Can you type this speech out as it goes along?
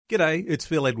G'day, it's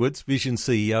Phil Edwards, Vision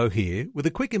CEO here, with a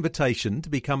quick invitation to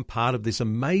become part of this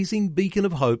amazing beacon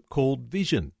of hope called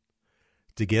Vision.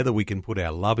 Together we can put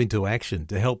our love into action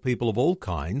to help people of all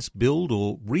kinds build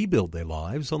or rebuild their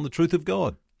lives on the truth of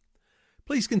God.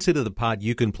 Please consider the part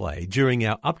you can play during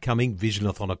our upcoming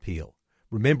Visionathon appeal,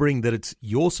 remembering that it's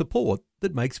your support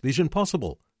that makes Vision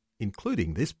possible,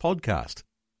 including this podcast.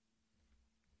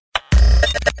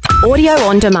 Audio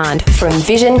on demand from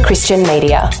Vision Christian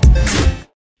Media.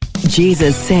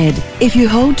 Jesus said, "If you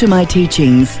hold to my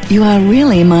teachings, you are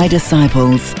really my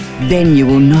disciples. Then you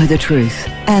will know the truth,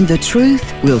 and the truth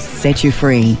will set you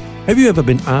free." Have you ever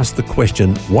been asked the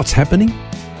question, what's happening?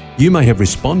 You may have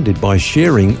responded by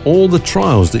sharing all the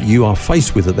trials that you are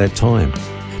faced with at that time.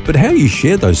 But how you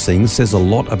share those things says a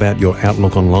lot about your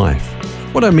outlook on life.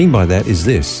 What I mean by that is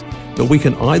this, that we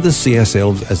can either see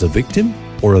ourselves as a victim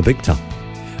or a victor.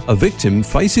 A victim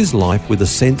faces life with a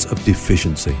sense of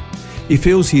deficiency. He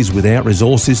feels he is without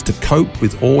resources to cope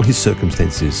with all his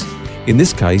circumstances. In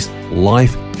this case,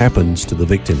 life happens to the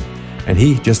victim, and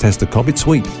he just has to cop it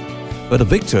sweet. But a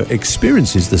victor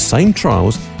experiences the same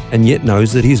trials and yet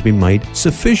knows that he has been made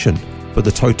sufficient for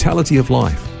the totality of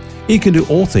life. He can do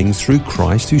all things through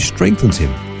Christ who strengthens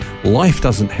him. Life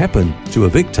doesn't happen to a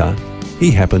victor,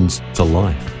 he happens to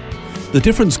life. The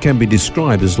difference can be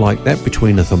described as like that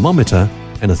between a thermometer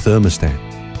and a thermostat.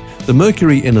 The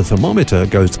mercury in a thermometer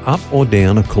goes up or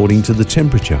down according to the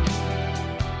temperature.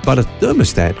 But a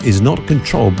thermostat is not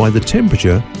controlled by the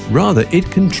temperature, rather it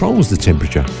controls the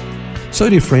temperature. So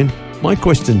dear friend, my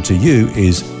question to you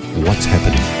is, what's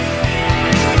happening?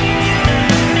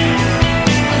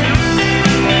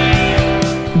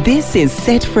 This is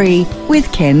Set Free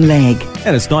with Ken Legg.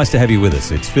 And it's nice to have you with us.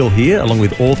 It's Phil here, along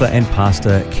with author and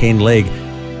pastor Ken Legg.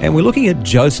 And we're looking at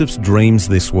Joseph's dreams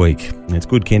this week. And it's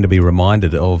good, Ken, to be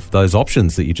reminded of those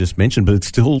options that you just mentioned, but it's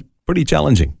still pretty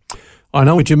challenging. I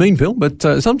know what you mean, Phil, but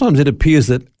sometimes it appears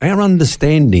that our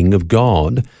understanding of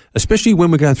God, especially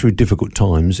when we're going through difficult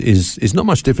times, is not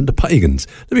much different to pagans.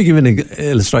 Let me give you an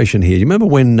illustration here. You remember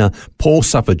when Paul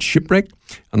suffered shipwreck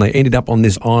and they ended up on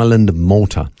this island of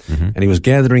Malta, and he was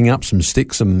gathering up some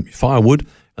sticks, some firewood,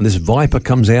 and this viper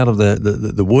comes out of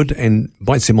the wood and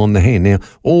bites him on the hand. Now,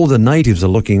 all the natives are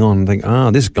looking on and think,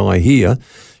 this guy here,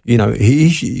 you know,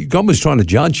 God was trying to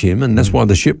judge him, and that's why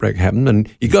the shipwreck happened, and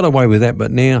he got away with that,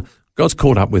 but now God's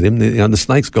caught up with him. The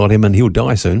snake's got him and he'll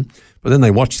die soon. But then they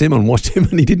watched him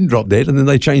and he didn't drop dead. And then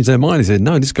they changed their mind. He said,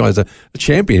 no, this guy's a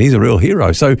champion. He's a real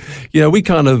hero. So, you know, we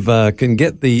kind of can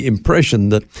get the impression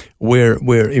that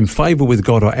we're in favour with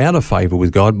God or out of favour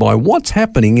with God by what's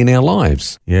happening in our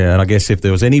lives. Yeah, and I guess if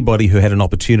there was anybody who had an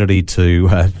opportunity to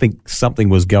think something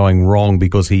was going wrong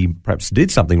because he perhaps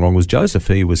did something wrong was Joseph.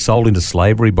 He was sold into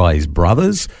slavery by his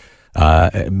brothers.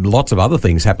 Lots of other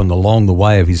things happened along the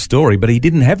way of his story, but he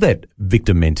didn't have that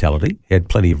victim mentality. He had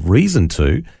plenty of reason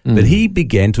to, but he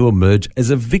began to emerge as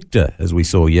a victor, as we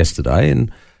saw yesterday,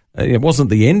 and it wasn't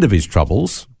the end of his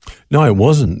troubles. No, it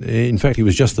wasn't. In fact, it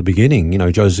was just the beginning. You know,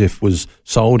 Joseph was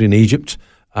sold in Egypt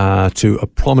to a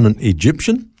prominent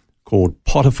Egyptian called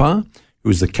Potiphar, who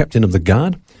was the captain of the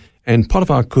guard, and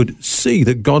Potiphar could see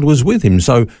that God was with him.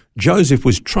 So Joseph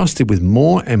was trusted with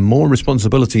more and more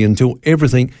responsibility until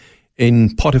everything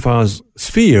in Potiphar's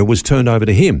sphere was turned over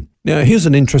to him. Now, here's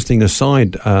an interesting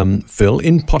aside, Phil.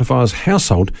 In Potiphar's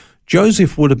household,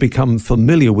 Joseph would have become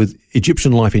familiar with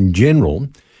Egyptian life in general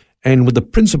and with the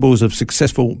principles of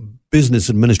successful business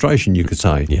administration, you could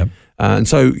say. Yep. And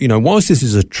so, you know, whilst this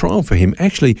is a trial for him,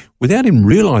 actually, without him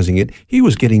realizing it, he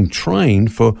was getting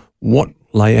trained for what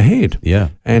lay ahead. Yeah.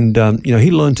 And, you know, he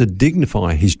learned to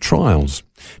dignify his trials.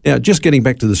 Now, just getting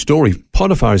back to the story,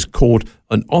 Potiphar is called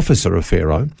an officer of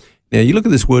Pharaoh. Now, you look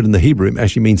at this word in the Hebrew, it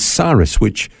actually means saris,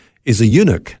 which is a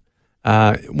eunuch.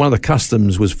 One of the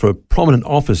customs was for prominent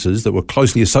officers that were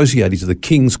closely associated to the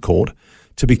king's court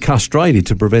to be castrated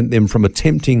to prevent them from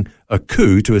attempting a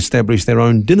coup to establish their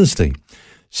own dynasty.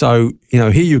 So, you know,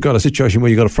 here you've got a situation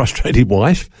where you've got a frustrated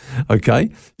wife,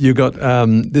 okay? You've got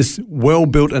this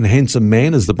well-built and handsome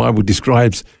man, as the Bible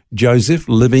describes Joseph,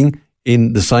 living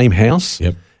in the same house.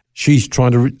 Yep. She's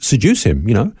trying to seduce him,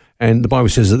 you know, and the Bible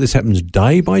says that this happens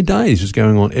day by day. This is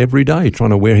going on every day, trying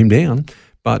to wear him down,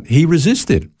 but he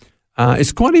resisted.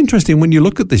 It's quite interesting when you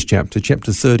look at this chapter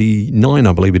 39,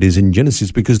 I believe it is, in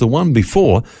Genesis, because the one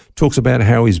before talks about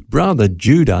how his brother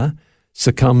Judah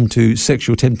succumb to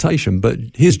sexual temptation. But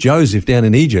here's Joseph down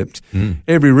in Egypt,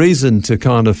 every reason to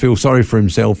kind of feel sorry for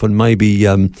himself and maybe,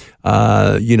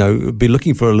 be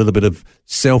looking for a little bit of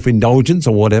self-indulgence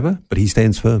or whatever, but he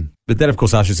stands firm. But that, of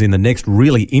course, ushers in the next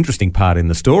really interesting part in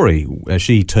the story.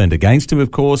 She turned against him,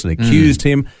 of course, and accused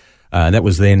him. And that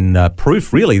was then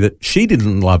proof, really, that she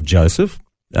didn't love Joseph.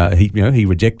 He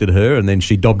rejected her, and then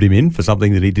she dobbed him in for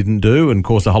something that he didn't do and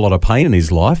caused a whole lot of pain in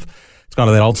his life. It's kind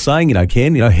of that old saying,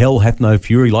 Ken, hell hath no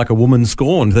fury like a woman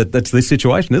scorned. That's this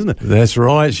situation, isn't it? That's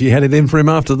right. She had it in for him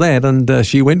after that, and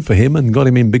she went for him and got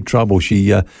him in big trouble.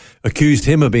 She accused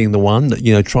him of being the one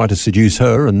that, tried to seduce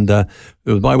her, and the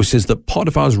Bible says that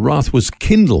Potiphar's wrath was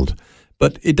kindled.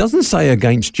 But it doesn't say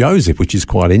against Joseph, which is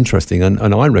quite interesting.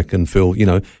 And I reckon, Phil,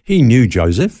 he knew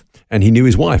Joseph and he knew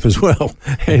his wife as well.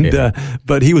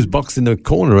 But he was boxed in the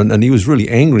corner and he was really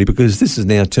angry because this has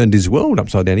now turned his world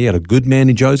upside down. He had a good man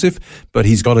in Joseph, but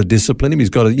he's got to discipline him.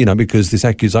 He's got to, because this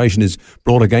accusation is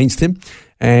brought against him.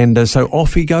 And so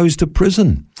off he goes to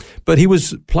prison. But he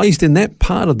was placed in that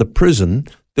part of the prison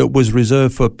that was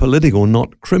reserved for political,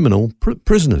 not criminal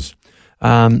prisoners.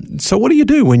 So what do you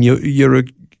do when you're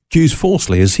accused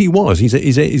falsely, as he was?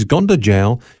 He's gone to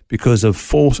jail because of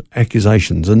false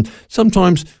accusations. And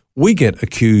sometimes we get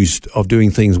accused of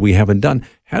doing things we haven't done.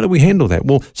 How do we handle that?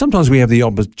 Well, sometimes we have the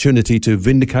opportunity to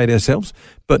vindicate ourselves,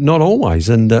 but not always.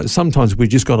 And sometimes we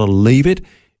just got to leave it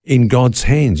in God's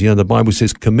hands. The Bible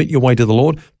says, commit your way to the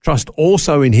Lord, trust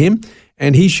also in him,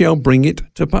 and he shall bring it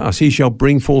to pass. He shall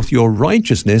bring forth your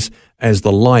righteousness as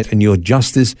the light and your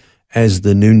justice as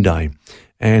the noonday.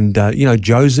 And,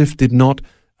 Joseph did not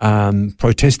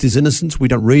protest his innocence. We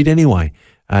don't read anyway.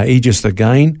 He just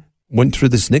again went through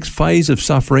this next phase of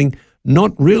suffering,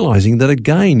 not realizing that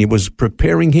again it was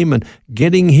preparing him and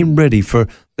getting him ready for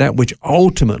that which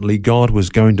ultimately God was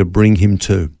going to bring him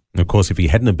to. And of course, if he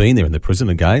hadn't have been there in the prison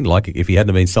again, like if he hadn't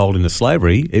have been sold into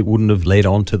slavery, it wouldn't have led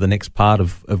on to the next part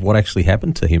of what actually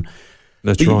happened to him.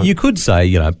 That's right. You could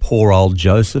say, poor old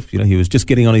Joseph, he was just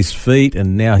getting on his feet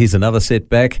and now here's another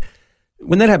setback.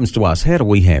 When that happens to us, how do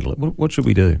we handle it? What should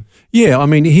we do? Yeah,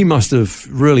 he must have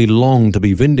really longed to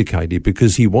be vindicated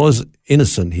because he was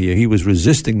innocent here. He was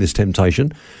resisting this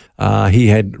temptation. He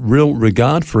had real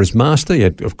regard for his master. He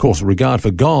had, of course, regard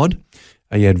for God.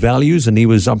 He had values and he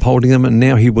was upholding them, and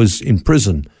now he was in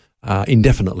prison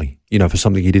indefinitely, for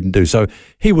something he didn't do. So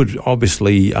he would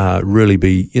obviously really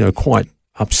be, quite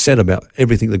upset about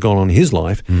everything that gone on in his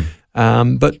life.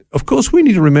 But of course, we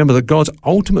need to remember that God's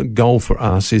ultimate goal for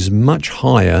us is much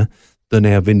higher than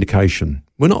our vindication.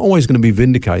 We're not always going to be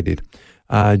vindicated.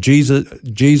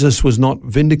 Jesus was not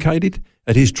vindicated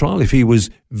at his trial. If he was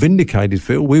vindicated,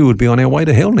 Phil, we would be on our way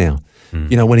to hell now.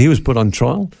 When he was put on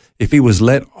trial, if he was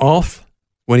let off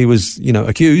when he was,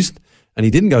 accused and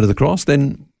he didn't go to the cross,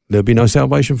 then there'd be no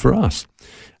salvation for us.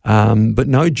 But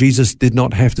no, Jesus did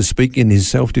not have to speak in his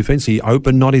self-defense. He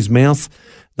opened not his mouth.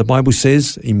 The Bible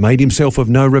says he made himself of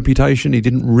no reputation. He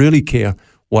didn't really care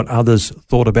what others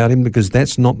thought about him because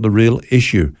that's not the real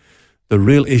issue. The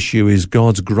real issue is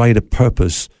God's greater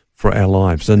purpose for our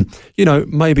lives. And,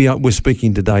 maybe we're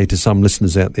speaking today to some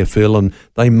listeners out there, Phil, and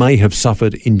they may have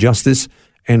suffered injustice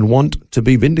and want to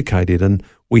be vindicated. And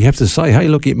we have to say, hey,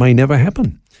 look, it may never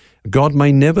happen. God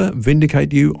may never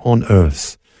vindicate you on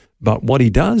earth. But what he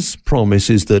does promise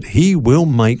is that he will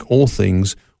make all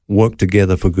things work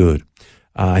together for good.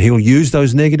 He'll use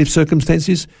those negative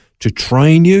circumstances to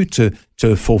train you to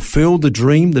fulfill the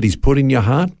dream that he's put in your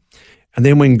heart. And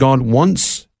then when God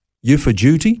wants you for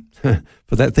duty,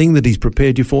 for that thing that he's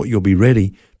prepared you for, you'll be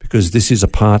ready because this is a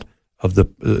part of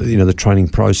the training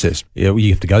process. Yeah, well,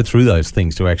 you have to go through those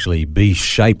things to actually be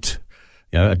shaped.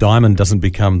 A diamond doesn't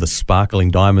become the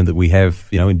sparkling diamond that we have,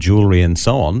 in jewelry and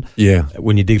so on. Yeah.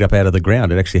 When you dig it up out of the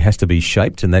ground, it actually has to be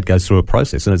shaped, and that goes through a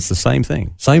process, and it's the same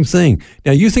thing. Same thing.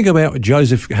 Now, you think about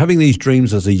Joseph having these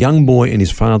dreams as a young boy in his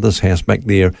father's house back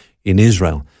there in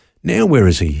Israel. Now, where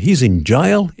is he? He's in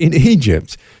jail in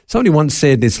Egypt. Somebody once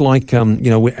said it's like,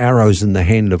 we're arrows in the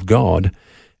hand of God,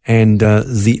 and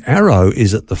the arrow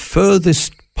is at the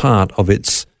furthest part of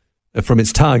from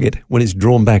its target when it's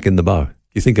drawn back in the bow.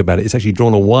 You think about it, it's actually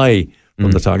drawn away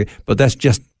from the target, but that's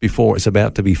just before it's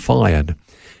about to be fired.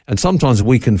 And sometimes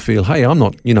we can feel, hey, I'm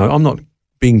not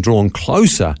being drawn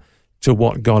closer to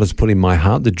what God has put in my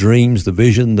heart, the dreams, the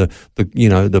vision,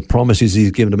 the promises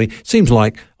he's given to me. It seems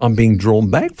like I'm being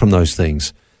drawn back from those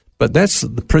things. But that's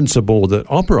the principle that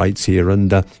operates here.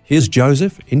 And here's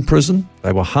Joseph in prison.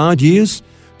 They were hard years.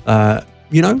 They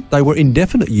were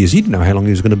indefinite years. He didn't know how long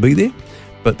he was going to be there.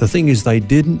 But the thing is, they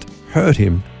didn't hurt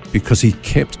him because he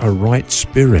kept a right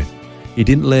spirit. He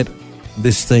didn't let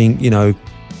this thing,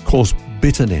 cause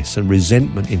bitterness and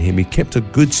resentment in him. He kept a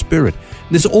good spirit.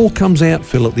 This all comes out,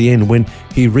 Phil, at the end when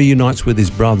he reunites with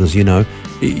his brothers,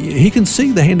 He can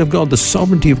see the hand of God, the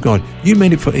sovereignty of God. You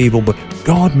meant it for evil, but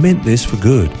God meant this for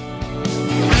good.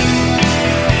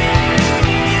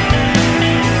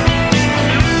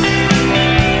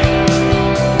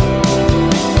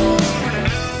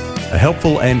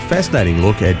 helpful and fascinating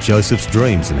look at Joseph's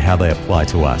dreams and how they apply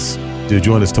to us. Do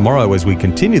join us tomorrow as we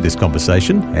continue this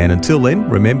conversation, and until then,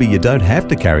 remember you don't have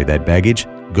to carry that baggage.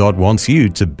 God wants you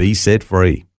to be set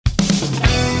free.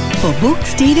 For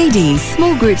books, DVDs,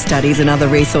 small group studies and other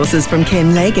resources from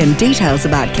Ken Legg and details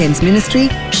about Ken's ministry,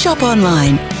 shop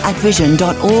online at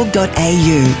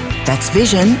vision.org.au. That's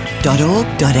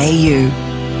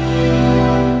vision.org.au.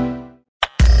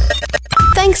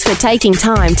 Thanks for taking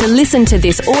time to listen to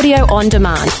this audio on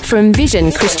demand from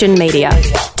Vision Christian Media.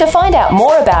 To find out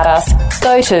more about us,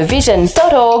 go to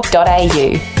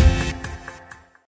vision.org.au.